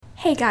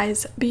Hey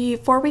guys,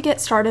 before we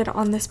get started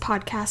on this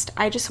podcast,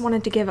 I just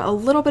wanted to give a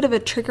little bit of a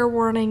trigger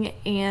warning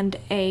and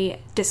a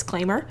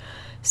disclaimer.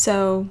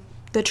 So,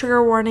 the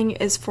trigger warning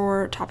is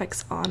for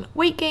topics on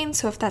weight gain,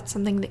 so if that's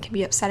something that can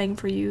be upsetting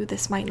for you,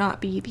 this might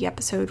not be the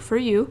episode for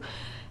you.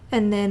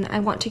 And then I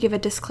want to give a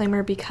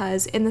disclaimer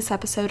because in this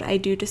episode I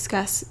do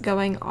discuss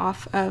going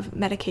off of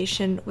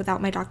medication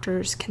without my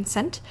doctor's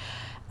consent.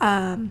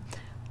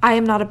 I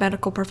am not a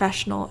medical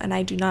professional and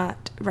I do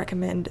not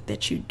recommend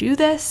that you do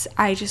this.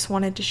 I just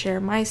wanted to share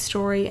my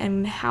story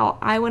and how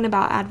I went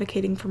about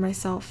advocating for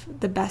myself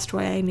the best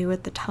way I knew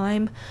at the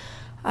time.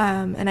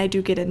 And I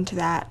do get into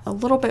that a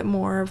little bit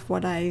more of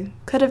what I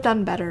could have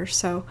done better.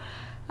 So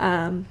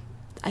I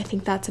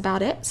think that's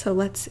about it. So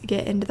let's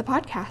get into the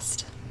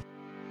podcast.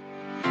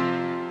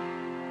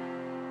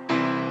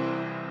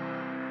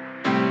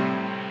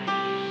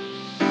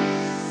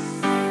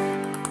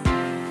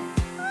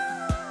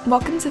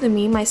 Welcome to the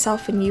Me,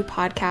 Myself, and You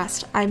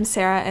podcast. I'm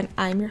Sarah, and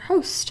I'm your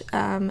host.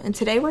 And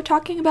today we're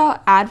talking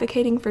about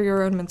advocating for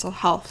your own mental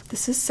health.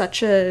 This is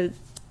such an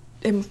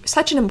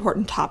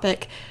important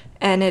topic,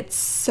 and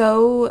it's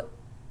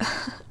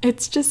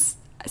just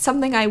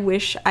something I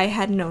wish I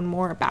had known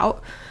more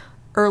about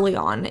early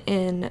on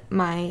in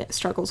my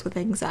struggles with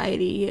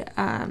anxiety.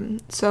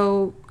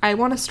 So I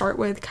want to start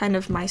with kind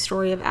of my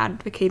story of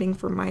advocating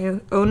for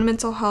my own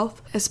mental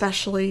health,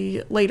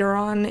 especially later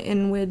on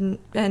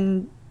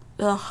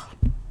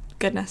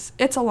goodness,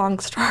 it's a long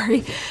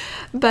story,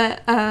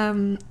 but,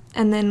 and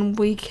then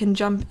we can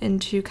jump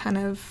into kind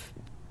of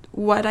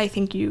what I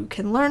think you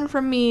can learn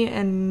from me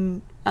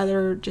and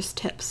other just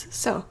tips.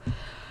 So,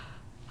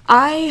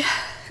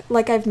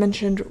 like I've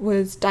mentioned,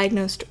 was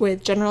diagnosed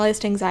with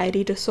generalized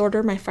anxiety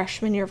disorder my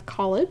freshman year of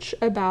college.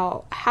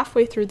 About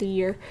halfway through the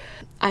year,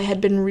 I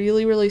had been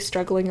really, really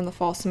struggling in the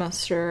fall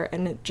semester,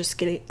 and it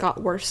just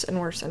got worse and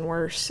worse and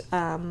worse,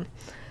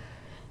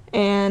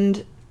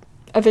 and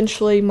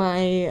eventually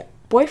my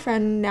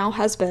boyfriend, now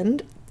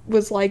husband,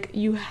 was like,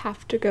 you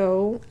have to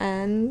go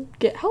and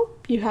get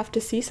help. You have to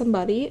see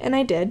somebody. And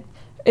I did.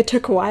 It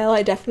took a while.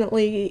 I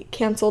definitely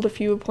canceled a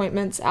few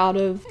appointments out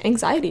of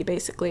anxiety,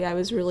 basically. I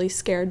was really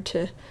scared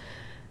to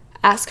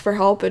ask for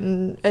help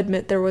and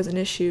admit there was an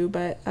issue.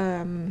 But,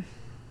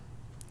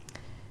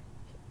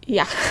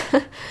 yeah,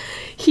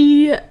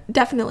 he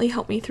definitely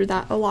helped me through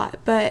that a lot.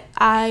 But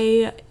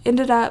I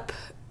ended up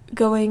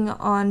going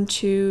on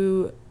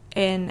to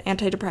an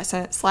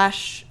antidepressant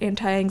 /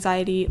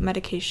 anti-anxiety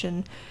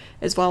medication,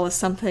 as well as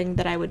something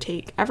that I would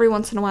take every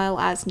once in a while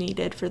as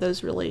needed for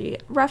those really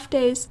rough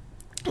days.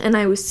 And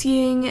I was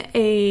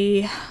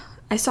I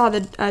saw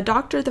a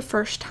doctor the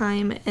first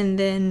time, and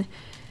then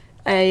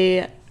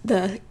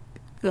the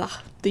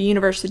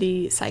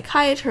university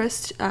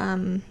psychiatrist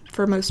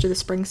for most of the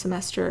spring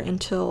semester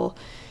until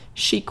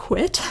she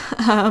quit.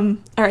 Or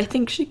I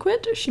think she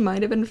quit. She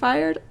might have been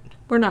fired.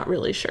 We're not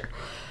really sure.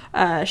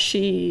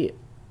 She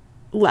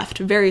left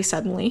very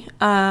suddenly,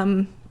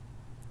 and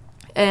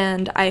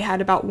I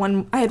had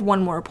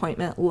one more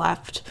appointment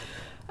left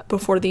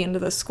before the end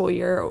of the school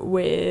year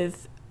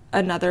with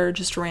another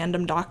just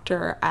random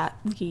doctor at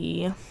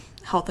the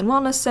health and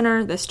wellness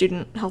center, the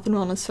student health and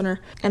wellness center,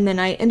 and then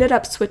I ended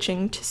up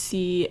switching to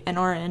see an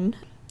RN,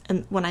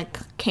 and when I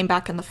came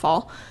back in the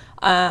fall,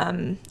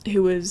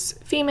 who was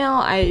female.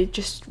 I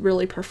just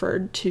really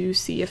preferred to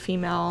see a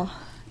female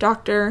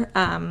doctor,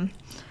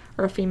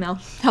 or a female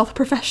health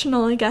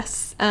professional, I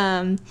guess,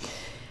 and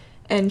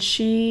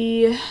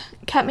she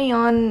kept me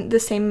on the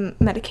same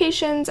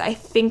medications. I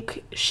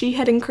think she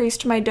had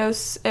increased my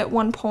dose at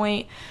one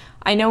point.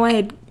 I know I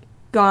had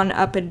gone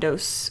up in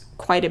dose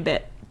quite a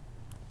bit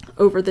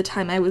over the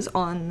time I was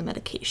on the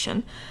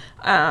medication,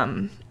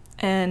 and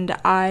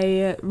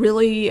I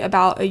really,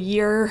 about a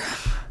year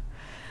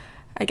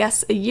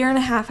and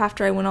a half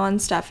after I went on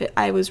stuff,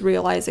 I was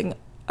realizing,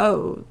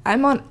 oh,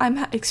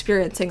 I'm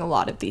experiencing a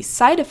lot of these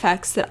side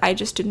effects that I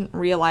just didn't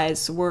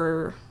realize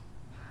were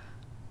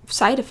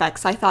side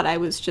effects. I thought it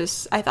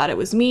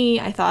was me.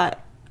 I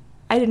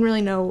didn't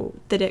really know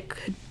that it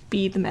could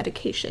be the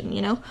medication,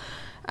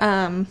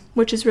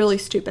 which is really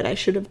stupid. I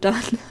should have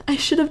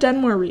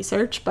done more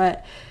research,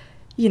 but,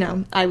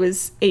 I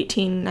was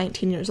 18,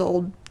 19 years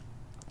old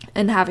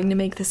and having to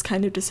make this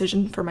kind of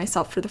decision for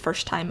myself for the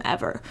first time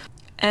ever.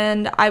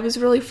 And I was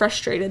really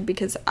frustrated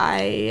because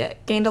I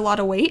gained a lot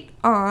of weight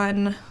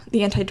on the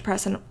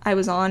antidepressant I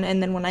was on,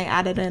 and then when I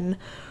added in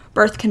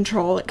birth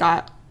control, it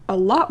got a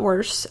lot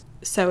worse.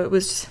 So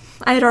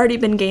I had already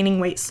been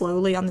gaining weight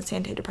slowly on this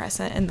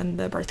antidepressant, and then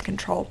the birth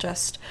control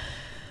just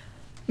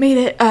made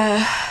it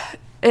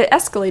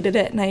escalated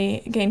it, and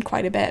I gained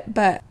quite a bit.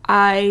 But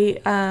I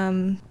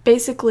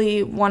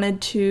basically wanted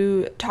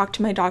to talk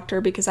to my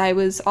doctor because I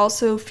was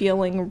also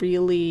feeling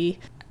really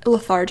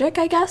lethargic,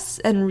 I guess,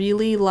 and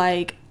really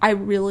I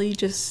really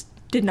just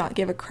did not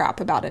give a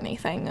crap about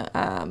anything.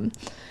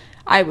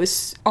 I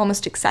was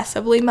almost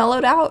excessively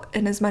mellowed out,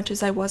 and as much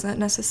as I wasn't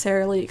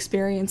necessarily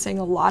experiencing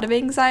a lot of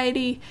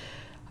anxiety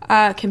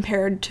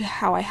compared to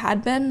how I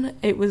had been,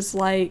 it was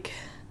like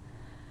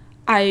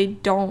I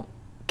don't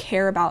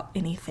care about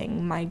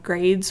anything. My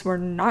grades were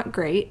not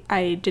great.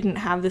 I didn't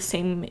have the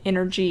same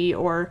energy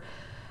or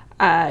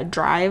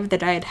drive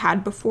that I had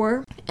had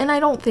before. And I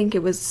don't think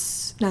it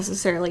was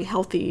necessarily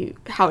healthy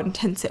how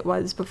intense it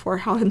was before,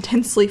 how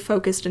intensely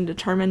focused and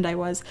determined I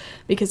was,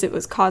 because it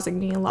was causing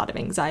me a lot of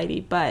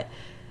anxiety. But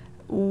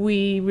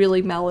we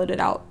really mellowed it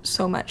out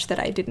so much that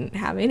I didn't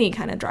have any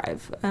kind of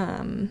drive.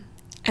 And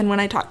when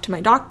I talked to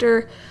my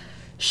doctor,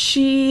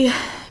 she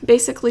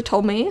basically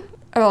told me,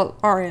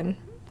 RN,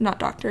 not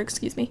doctor,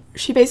 excuse me.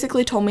 She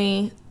basically told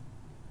me,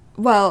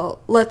 well,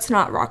 let's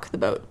not rock the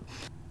boat.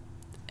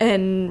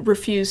 And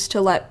refused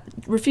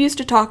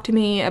to talk to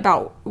me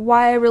about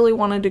why I really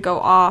wanted to go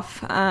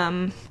off,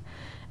 and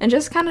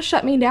just kind of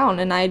shut me down.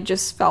 And I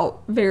just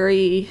felt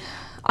very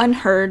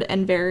unheard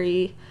and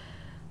very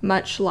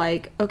much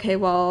like, okay,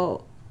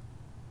 well,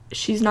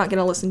 she's not going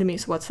to listen to me,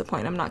 so what's the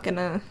point? I'm not going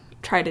to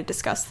try to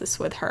discuss this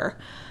with her.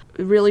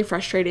 Really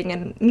frustrating,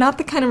 and not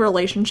the kind of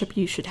relationship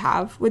you should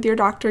have with your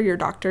doctor. Your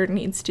doctor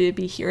needs to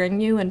be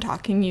hearing you and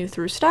talking you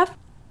through stuff,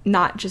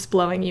 not just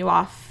blowing you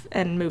off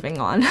and moving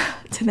on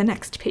to the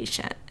next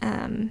patient.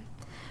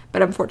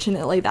 But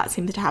unfortunately, that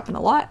seems to happen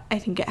a lot. I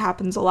think it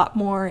happens a lot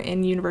more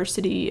in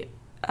university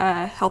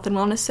health and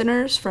wellness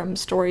centers from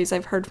stories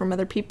I've heard from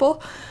other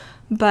people.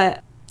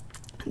 But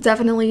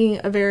definitely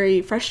a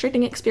very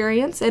frustrating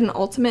experience, and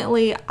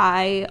ultimately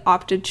I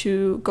opted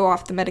to go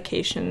off the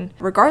medication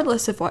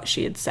regardless of what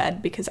she had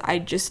said, because I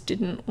just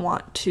didn't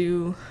want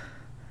to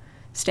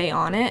stay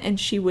on it, and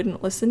she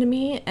wouldn't listen to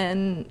me.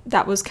 And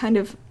that was kind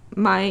of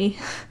my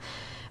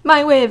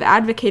way of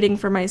advocating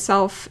for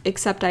myself,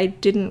 except I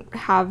didn't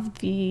have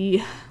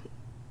the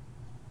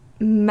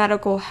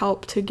medical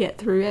help to get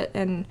through it.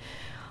 And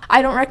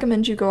I don't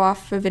recommend you go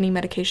off of any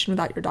medication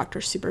without your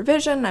doctor's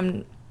supervision.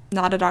 I'm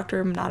not a doctor,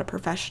 I'm not a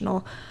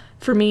professional.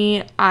 For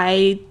me,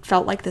 I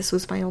felt like this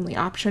was my only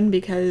option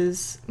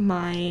because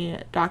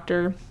my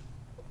doctor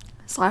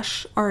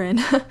 /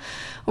 RN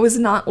was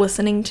not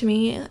listening to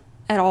me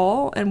at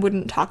all and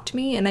wouldn't talk to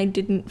me, and I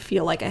didn't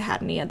feel like I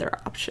had any other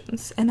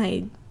options.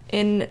 And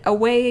in a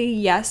way,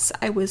 yes,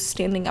 I was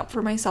standing up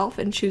for myself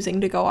and choosing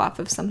to go off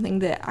of something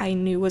that I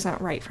knew wasn't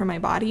right for my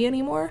body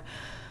anymore,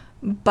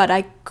 but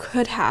I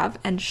could have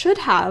and should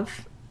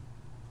have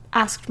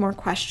asked more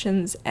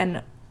questions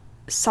and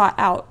sought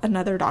out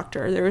another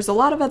doctor. There was a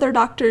lot of other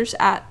doctors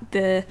at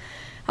the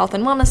health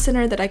and wellness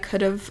center that I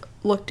could have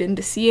looked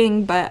into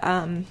seeing, but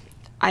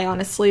I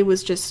honestly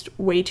was just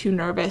way too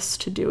nervous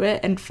to do it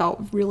and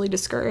felt really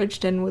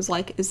discouraged and was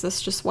like, is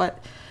this just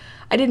what...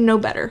 I didn't know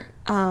better.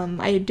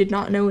 I did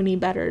not know any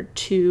better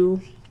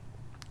to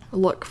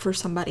look for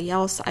somebody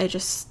else. I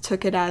just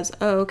took it as,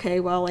 oh, okay,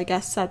 well, I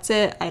guess that's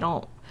it. I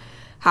don't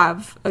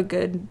have a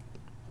good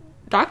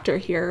doctor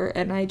here,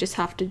 and I just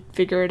have to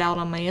figure it out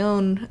on my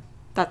own.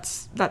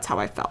 That's how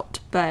I felt.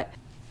 But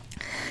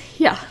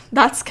yeah,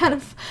 that's kind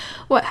of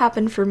what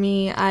happened for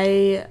me.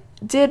 I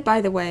did,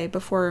 by the way,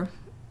 before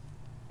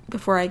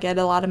I get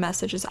a lot of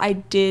messages, I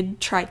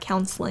did try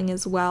counseling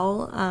as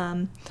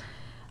well.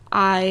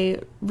 I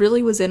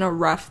really was in a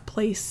rough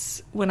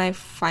place when I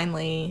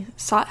finally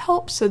sought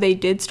help, so they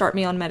did start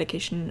me on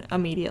medication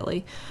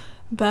immediately.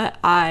 But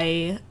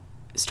I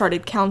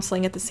started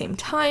counseling at the same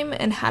time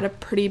and had a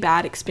pretty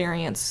bad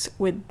experience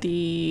with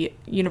the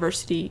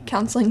university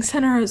counseling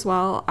center as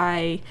well.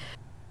 I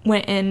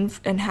went in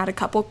and had a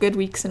couple good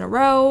weeks in a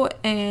row,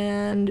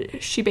 and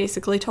she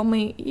basically told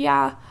me,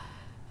 yeah,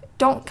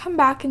 don't come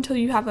back until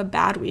you have a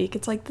bad week.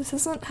 It's like, this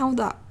isn't how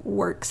that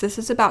works. This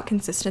is about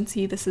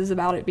consistency. This is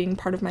about it being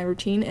part of my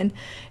routine. And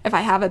if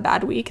I have a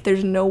bad week,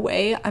 there's no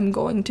way I'm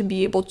going to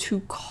be able to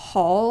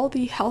call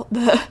the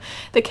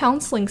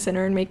counseling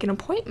center and make an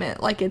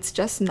appointment. Like, it's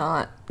just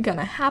not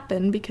gonna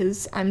happen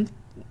because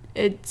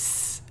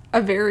it's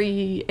a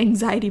very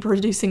anxiety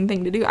producing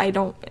thing to do. I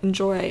don't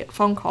enjoy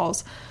phone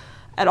calls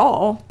at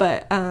all,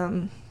 but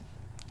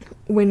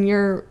when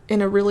you're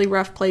in a really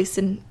rough place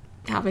and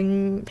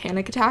having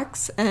panic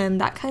attacks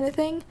and that kind of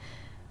thing,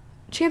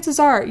 chances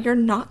are you're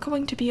not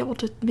going to be able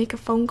to make a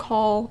phone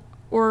call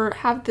or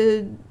have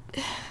the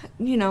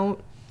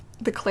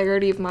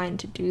clarity of mind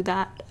to do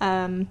that.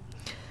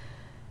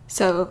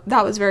 So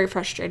that was very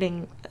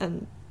frustrating,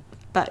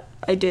 but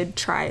I did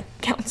try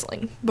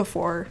counseling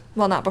before,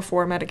 well, not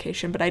before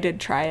medication, but I did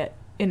try it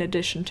in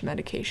addition to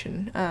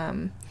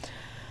medication.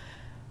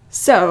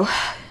 So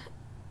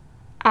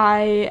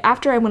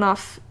after I went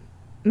off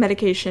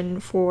medication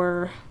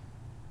for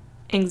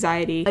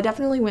anxiety, I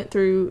definitely went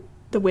through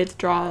the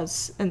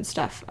withdrawals and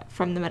stuff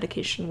from the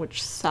medication,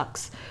 which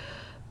sucks,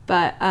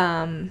 but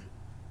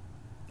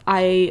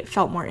I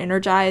felt more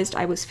energized.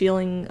 I was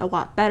feeling a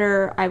lot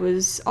better. I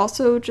was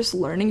also just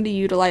learning to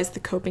utilize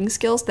the coping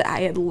skills that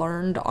I had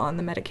learned on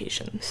the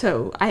medication.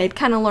 So I had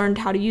kind of learned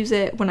how to use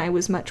it when I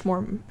was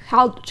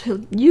how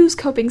to use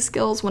coping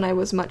skills when I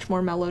was much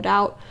more mellowed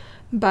out,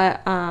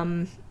 but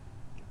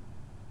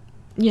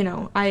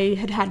I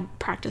had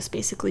practice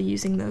basically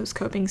using those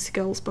coping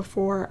skills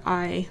before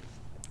I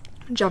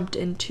jumped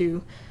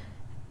into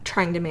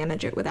trying to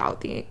manage it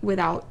without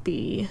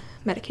the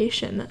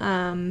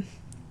medication.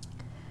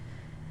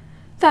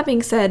 That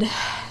being said,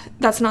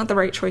 that's not the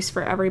right choice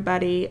for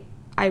everybody.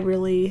 I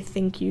really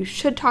think you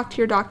should talk to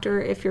your doctor.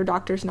 If your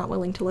doctor's not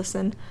willing to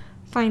listen,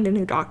 find a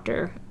new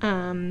doctor.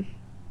 And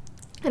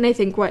I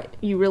think what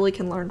you really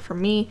can learn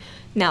from me,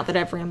 now that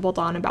I've rambled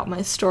on about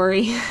my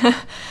story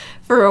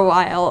for a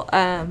while,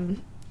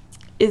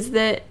 is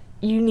that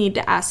you need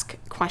to ask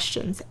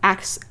questions.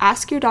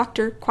 Ask your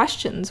doctor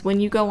questions when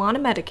you go on a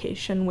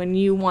medication, when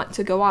you want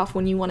to go off,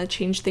 when you want to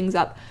change things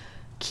up.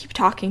 Keep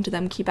talking to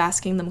them, keep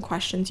asking them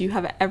questions. You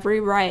have every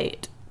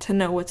right to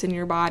know what's in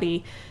your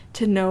body,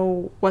 to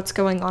know what's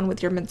going on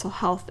with your mental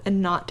health,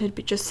 and not to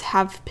just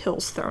have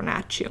pills thrown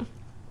at you.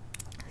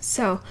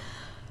 So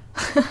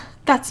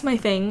that's my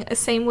thing.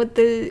 Same with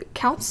the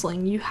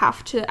counseling. You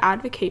have to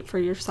advocate for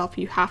yourself.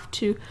 You have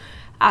to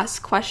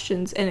ask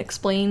questions and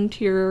explain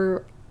to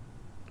your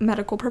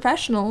medical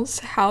professionals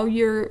how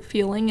you're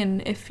feeling,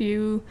 and if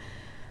you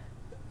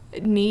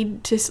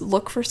need to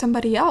look for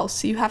somebody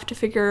else, you have to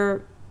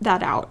figure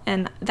that out.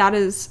 And that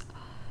is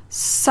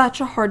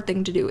such a hard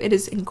thing to do. It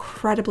is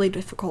incredibly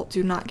difficult,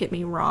 do not get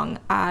me wrong.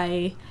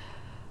 I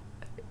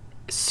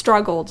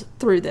struggled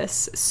through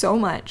this so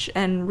much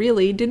and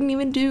really didn't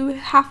even do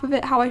half of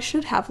it how I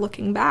should have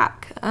looking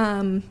back.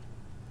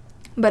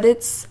 But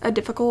it's a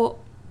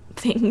difficult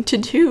thing to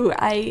do.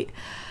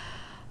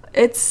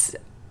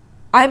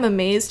 I'm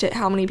amazed at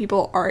how many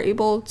people are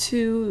able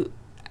to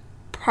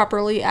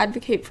properly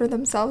advocate for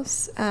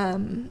themselves,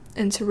 and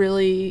to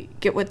really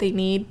get what they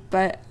need.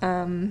 But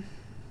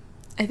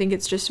I think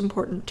it's just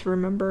important to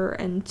remember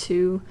and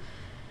to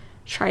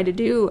try to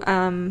do.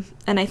 And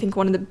I think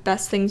one of the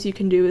best things you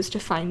can do is to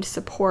find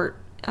support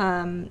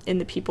in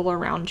the people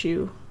around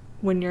you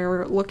when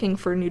you're looking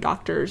for new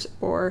doctors,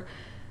 or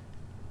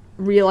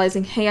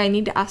realizing, hey, I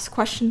need to ask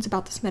questions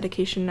about this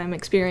medication. I'm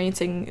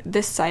experiencing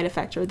this side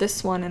effect or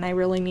this one, and I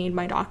really need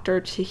my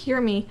doctor to hear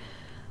me.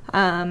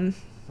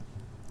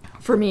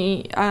 For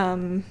me,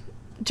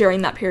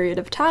 during that period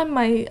of time,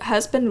 my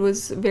husband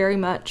was very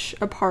much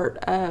a part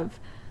of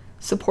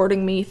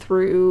supporting me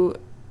through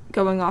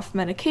going off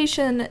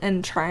medication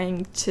and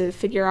trying to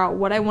figure out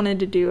what I wanted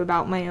to do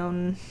about my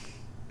own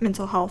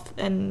mental health,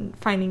 and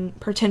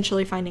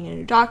potentially finding a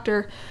new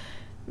doctor.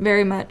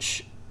 Very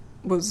much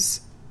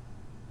was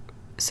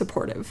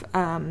supportive.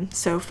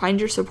 So find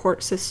your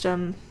support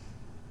system,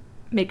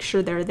 make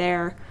sure they're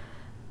there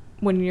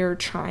when you're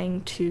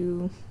trying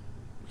to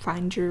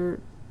find your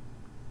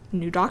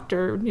new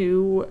doctor,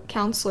 new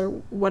counselor,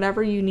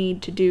 whatever you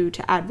need to do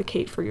to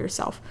advocate for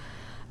yourself.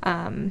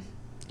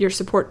 Your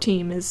support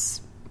team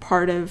is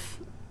part of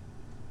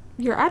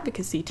your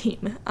advocacy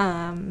team.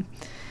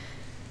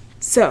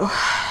 So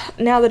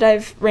now that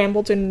I've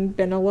rambled and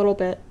been a little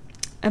bit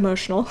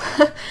emotional,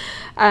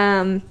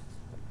 I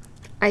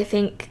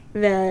think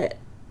that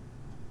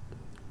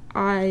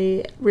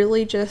I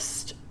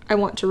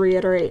want to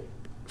reiterate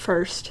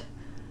first,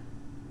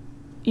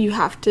 you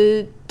have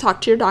to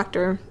talk to your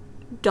doctor.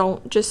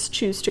 Don't just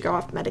choose to go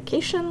off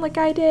medication like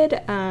I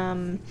did.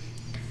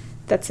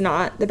 That's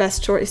not the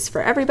best choice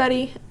for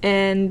everybody.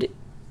 And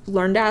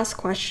learn to ask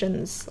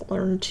questions.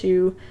 Learn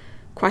to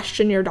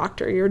question your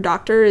doctor. Your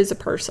doctor is a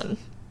person.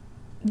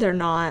 They're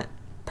not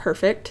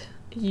perfect.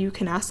 You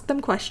can ask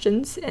them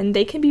questions, and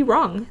they can be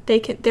wrong.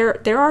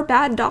 There are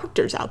bad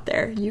doctors out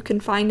there. You can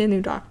find a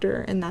new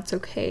doctor, and that's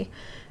okay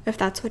if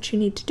that's what you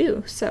need to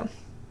do. So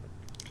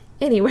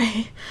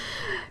anyway,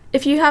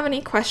 if you have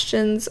any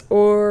questions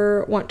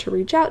or want to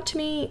reach out to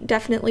me,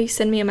 definitely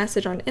send me a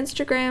message on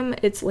Instagram.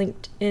 It's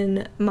linked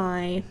in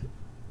my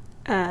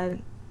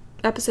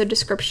episode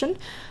description,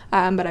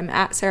 but I'm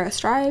at Sarah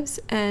Strives,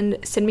 and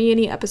send me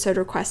any episode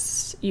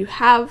requests you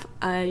have.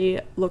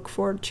 I look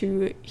forward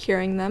to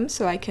hearing them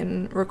so I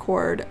can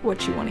record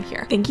what you want to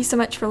hear. Thank you so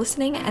much for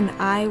listening, and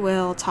I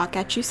will talk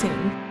at you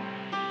soon.